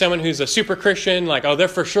might think someone who's a super Christian, like, oh, they're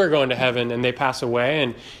for sure going to heaven, and they pass away,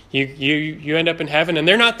 and you end up in heaven, and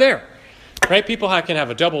they're not there. Right? People can have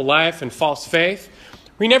a double life and false faith.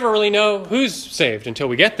 We never really know who's saved until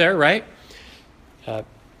we get there, right?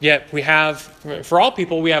 Yet we have, for all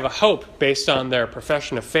people, we have a hope based on their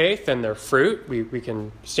profession of faith and their fruit. We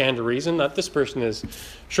can stand to reason that this person is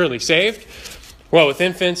surely saved. Well, with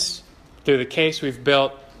infants, through the case we've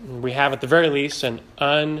built, we have at the very least an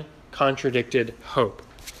uncontradicted hope.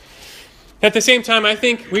 At the same time, I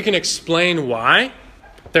think we can explain why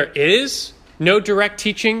there is no direct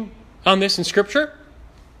teaching on this in Scripture.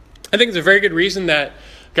 I think it's a very good reason that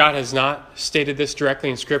God has not stated this directly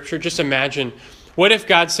in Scripture. Just imagine, what if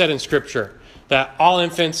God said in Scripture that all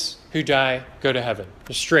infants who die go to heaven,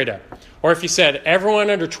 just straight up? Or if he said everyone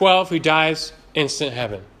under 12 who dies, instant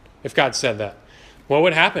heaven. If God said that, what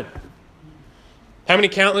would happen? How many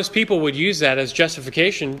countless people would use that as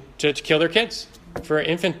justification to kill their kids for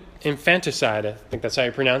infanticide, I think that's how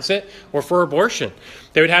you pronounce it, or for abortion?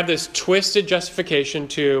 They would have this twisted justification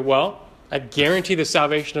to, well, I guarantee the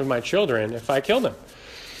salvation of my children if I kill them.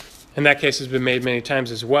 And that case has been made many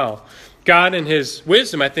times as well. God, in his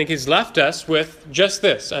wisdom, I think, has left us with just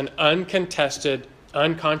this, an uncontested,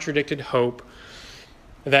 uncontradicted hope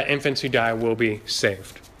that infants who die will be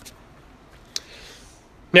saved.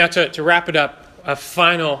 Now, to wrap it up, a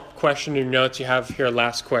final question in your notes you have here,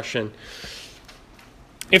 last question.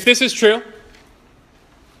 If this is true,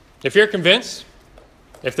 if you're convinced,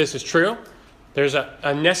 if this is true, there's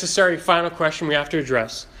a necessary final question we have to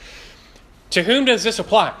address. To whom does this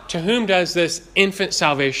apply? To whom does this infant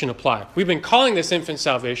salvation apply? We've been calling this infant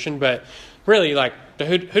salvation, but really,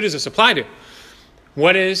 who does this apply to?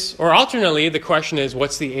 What is, or alternately, the question is,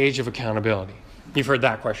 what's the age of accountability? You've heard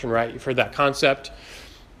that question, right? You've heard that concept.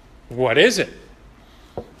 What is it?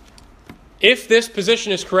 If this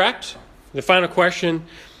position is correct, the final question,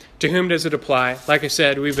 to whom does it apply? Like I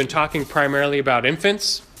said, we've been talking primarily about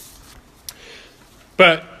infants,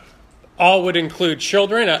 but all would include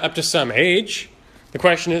children up to some age. The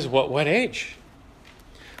question is, what age?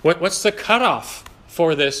 What's the cutoff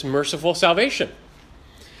for this merciful salvation?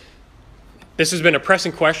 This has been a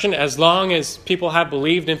pressing question as long as people have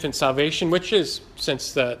believed infant salvation, which is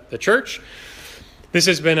since the church. This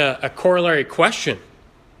has been a corollary question.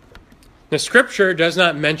 The Scripture does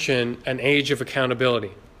not mention an age of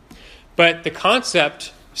accountability, but the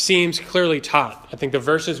concept seems clearly taught. I think the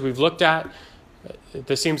verses we've looked at,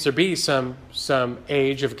 there seems to be some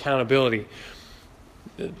age of accountability.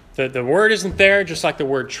 The word isn't there, just like the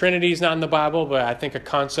word Trinity is not in the Bible, but I think a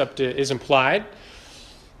concept is implied.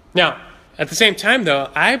 Now, at the same time, though,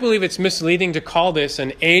 I believe it's misleading to call this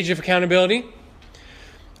an age of accountability.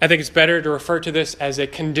 I think it's better to refer to this as a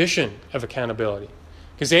condition of accountability,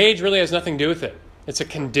 because age really has nothing to do with it. It's a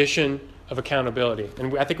condition of accountability.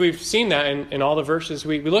 And I think we've seen that in all the verses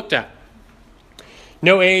we looked at.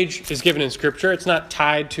 No age is given in Scripture. It's not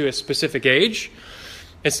tied to a specific age.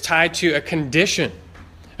 It's tied to a condition.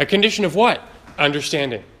 A condition of what?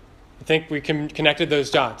 Understanding. I think we connected those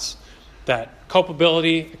dots. That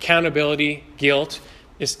culpability, accountability, guilt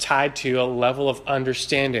is tied to a level of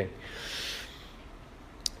understanding.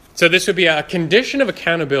 So this would be a condition of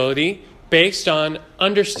accountability based on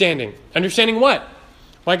understanding. Understanding what?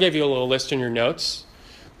 Well, I gave you a little list in your notes.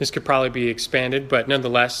 This could probably be expanded, but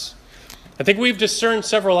nonetheless, I think we've discerned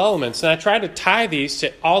several elements, and I tried to tie these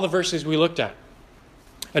to all the verses we looked at.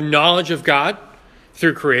 A knowledge of God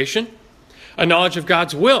through creation, a knowledge of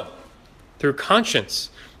God's will through conscience,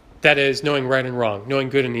 that is, knowing right and wrong, knowing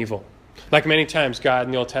good and evil. Like many times, God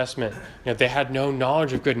in the Old Testament, they had no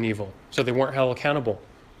knowledge of good and evil, so they weren't held accountable.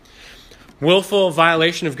 Willful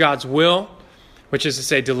violation of God's will, which is to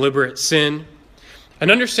say deliberate sin. An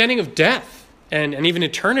understanding of death and even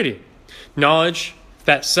eternity. Knowledge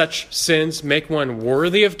that such sins make one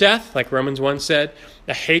worthy of death, like Romans 1 said.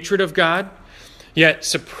 A hatred of God, yet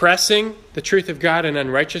suppressing the truth of God in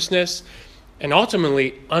unrighteousness. And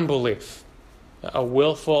ultimately, unbelief. A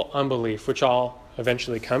willful unbelief, which all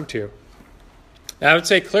eventually come to. I would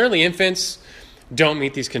say clearly infants don't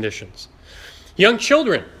meet these conditions. Young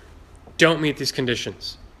children don't meet these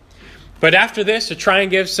conditions. But after this, to try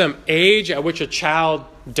and give some age at which a child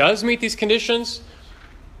does meet these conditions,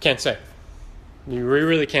 can't say. You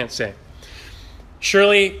really can't say.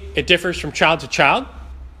 Surely it differs from child to child.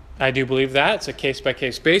 I do believe that. It's a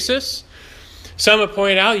case-by-case basis. Some have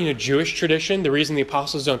pointed out, Jewish tradition. The reason the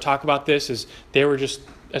apostles don't talk about this is they were just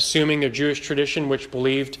assuming their Jewish tradition, which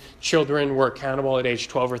believed children were accountable at age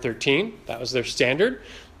 12 or 13. That was their standard.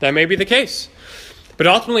 That may be the case. But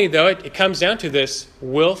ultimately, though, it comes down to this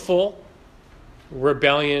willful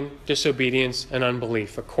rebellion, disobedience, and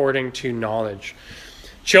unbelief, according to knowledge.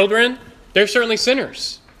 Children, they're certainly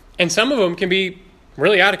sinners. And some of them can be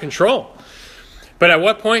really out of control. But at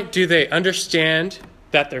what point do they understand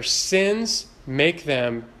that their sins make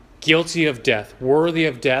them guilty of death, worthy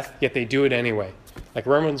of death, yet they do it anyway? Like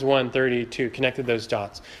Romans 1:32 connected those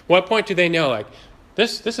dots. What point do they know, like,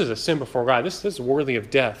 this is a sin before God. This is worthy of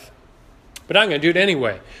death. But I'm going to do it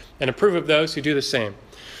anyway and approve of those who do the same.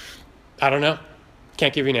 I don't know.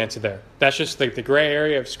 Can't give you an answer there. That's just the gray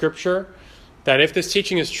area of Scripture, that if this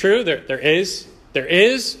teaching is true, there is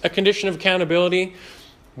a condition of accountability.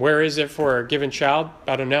 Where is it for a given child?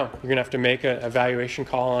 I don't know. You're going to have to make an evaluation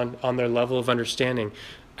call on their level of understanding.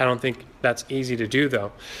 I don't think that's easy to do,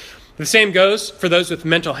 though. The same goes for those with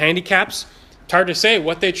mental handicaps. It's hard to say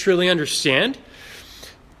what they truly understand.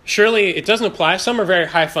 Surely it doesn't apply. Some are very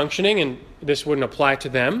high functioning, and this wouldn't apply to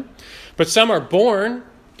them. But some are born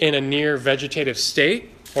in a near vegetative state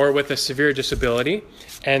or with a severe disability,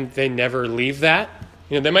 and they never leave that.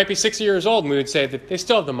 They might be 60 years old, and we would say that they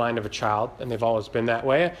still have the mind of a child, and they've always been that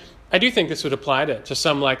way. I do think this would apply to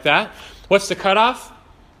some like that. What's the cutoff?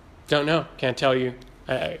 Don't know. Can't tell you.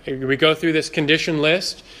 We go through this condition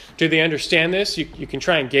list. Do they understand this? You can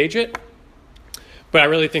try and gauge it. But I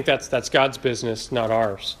really think that's God's business, not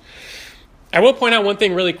ours. I will point out one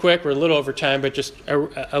thing really quick. We're a little over time, but just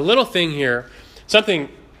a little thing here. Something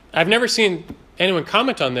I've never seen anyone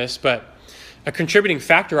comment on this, but a contributing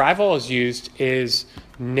factor I've always used is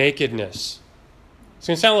nakedness. It's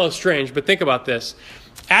going to sound a little strange, but think about this.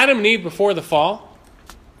 Adam and Eve before the fall,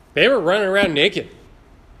 they were running around naked,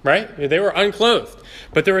 right? They were unclothed.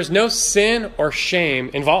 But there was no sin or shame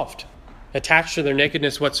involved, attached to their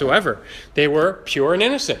nakedness whatsoever. They were pure and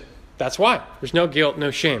innocent. That's why. There's no guilt,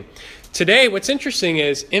 no shame. Today, what's interesting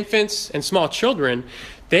is infants and small children,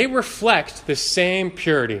 they reflect the same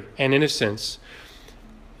purity and innocence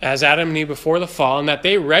as Adam and Eve before the fall, and that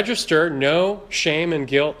they register no shame and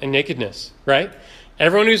guilt and nakedness, right?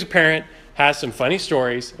 Everyone who's a parent has some funny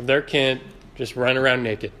stories of their kid just running around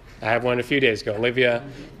naked. I have one a few days ago. Olivia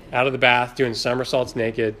out of the bath doing somersaults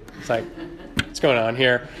naked. It's like, what's going on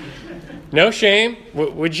here? No shame.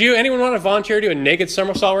 Would anyone want to volunteer to do a naked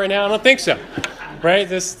somersault right now? I don't think so. Right?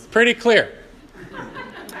 This is pretty clear.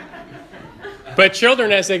 But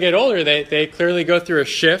children, as they get older, they clearly go through a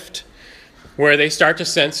shift where they start to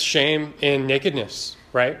sense shame in nakedness,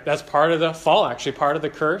 right? That's part of the fall, actually, part of the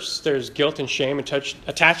curse. There's guilt and shame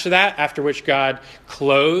attached to that, after which God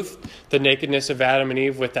clothed the nakedness of Adam and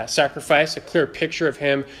Eve with that sacrifice, a clear picture of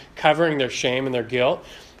him covering their shame and their guilt.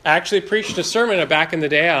 I actually preached a sermon back in the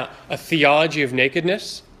day, a theology of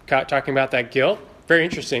nakedness, talking about that guilt. Very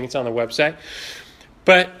interesting. It's on the website.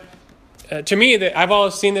 But to me, I've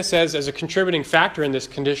always seen this as a contributing factor in this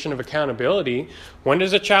condition of accountability. When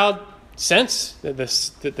does a child sense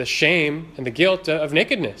the shame and the guilt of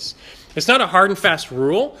nakedness? It's not a hard and fast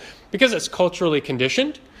rule because it's culturally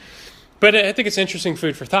conditioned. But I think it's interesting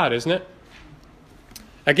food for thought, isn't it?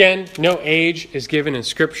 Again, no age is given in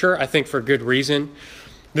Scripture, I think for good reason.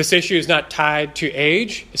 This issue is not tied to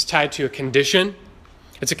age. It's tied to a condition.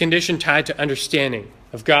 It's a condition tied to understanding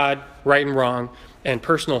of God, right and wrong, and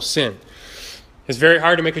personal sin. It's very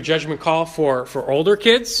hard to make a judgment call for older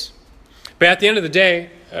kids. But at the end of the day,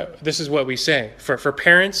 this is what we say. For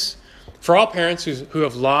parents, for all parents who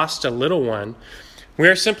have lost a little one, we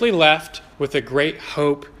are simply left with a great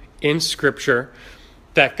hope in Scripture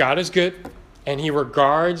that God is good and He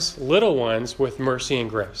regards little ones with mercy and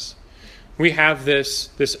grace. We have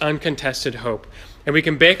this uncontested hope. And we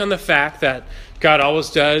can bank on the fact that God always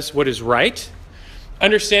does what is right,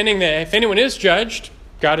 understanding that if anyone is judged,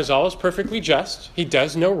 God is always perfectly just. He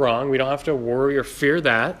does no wrong. We don't have to worry or fear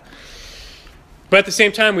that. But at the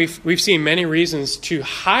same time, we've seen many reasons to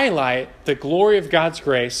highlight the glory of God's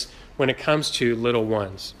grace when it comes to little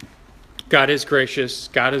ones. God is gracious,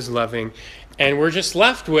 God is loving, and we're just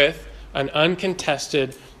left with an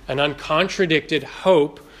uncontested, an uncontradicted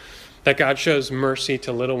hope that God shows mercy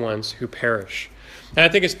to little ones who perish. And I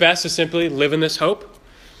think it's best to simply live in this hope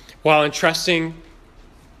while entrusting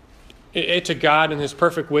it to God and His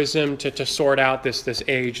perfect wisdom to sort out this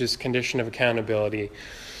age, this condition of accountability.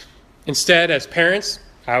 Instead, as parents,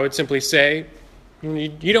 I would simply say,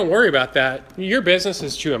 you don't worry about that. Your business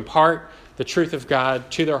is to impart the truth of God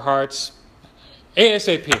to their hearts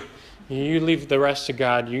ASAP. You leave the rest to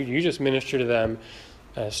God. You just minister to them,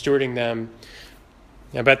 stewarding them.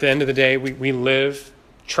 But at the end of the day, we live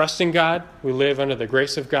trusting God. We live under the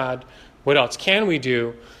grace of God. What else can we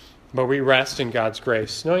do? But we rest in God's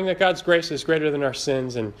grace, knowing that God's grace is greater than our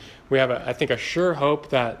sins. And we have, I think, a sure hope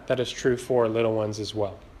that is true for little ones as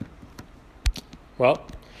well. Well,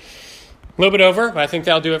 a little bit over, but I think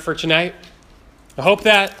that'll do it for tonight. I hope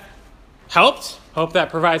that helped. I hope that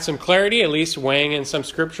provides some clarity, at least weighing in some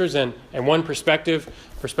scriptures and one perspective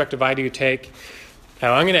I do take.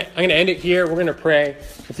 Now, I'm gonna end it here. We're gonna pray.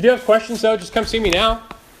 If you do have questions, though, just come see me now.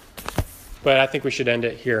 But I think we should end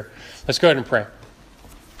it here. Let's go ahead and pray.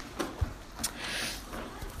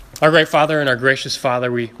 Our great Father and our gracious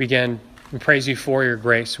Father, we praise you for your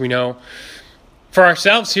grace. We know for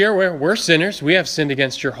ourselves here, we're sinners. We have sinned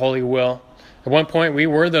against your holy will. At one point, we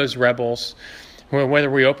were those rebels.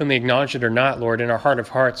 Whether we openly acknowledge it or not, Lord, in our heart of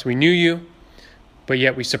hearts, we knew you, but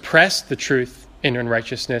yet we suppressed the truth in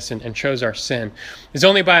unrighteousness and chose our sin. It's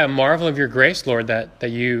only by a marvel of your grace, Lord,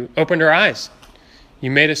 that you opened our eyes.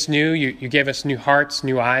 You made us new. You gave us new hearts,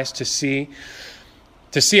 new eyes to see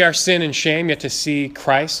our sin and shame, yet to see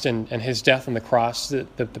Christ and His death on the cross,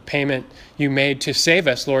 the payment you made to save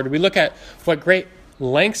us, Lord. We look at what great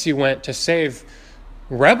lengths you went to save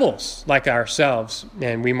rebels like ourselves,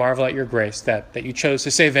 and we marvel at your grace that you chose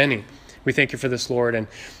to save any. We thank you for this, Lord, and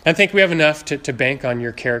I think we have enough to bank on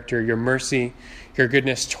your character, your mercy, your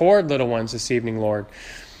goodness toward little ones this evening, Lord,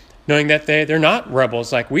 knowing that they're not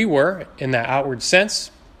rebels like we were in that outward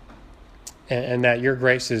sense, and that your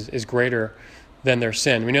grace is greater than their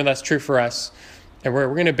sin. We know that's true for us, and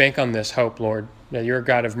we're going to bank on this hope, Lord, that you're a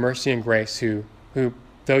God of mercy and grace who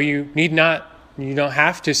though you don't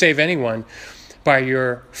have to save anyone, by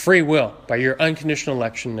your free will, by your unconditional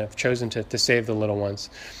election, have chosen to save the little ones.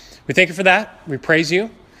 We thank you for that. We praise you.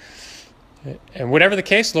 And whatever the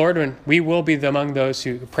case, Lord, when we will be among those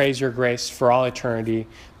who praise your grace for all eternity,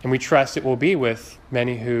 and we trust it will be with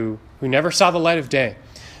many who never saw the light of day,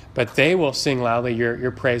 but they will sing loudly your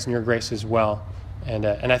praise and your grace as well. And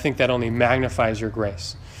I think that only magnifies your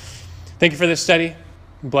grace. Thank you for this study.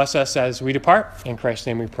 Bless us as we depart. In Christ's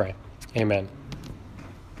name we pray. Amen.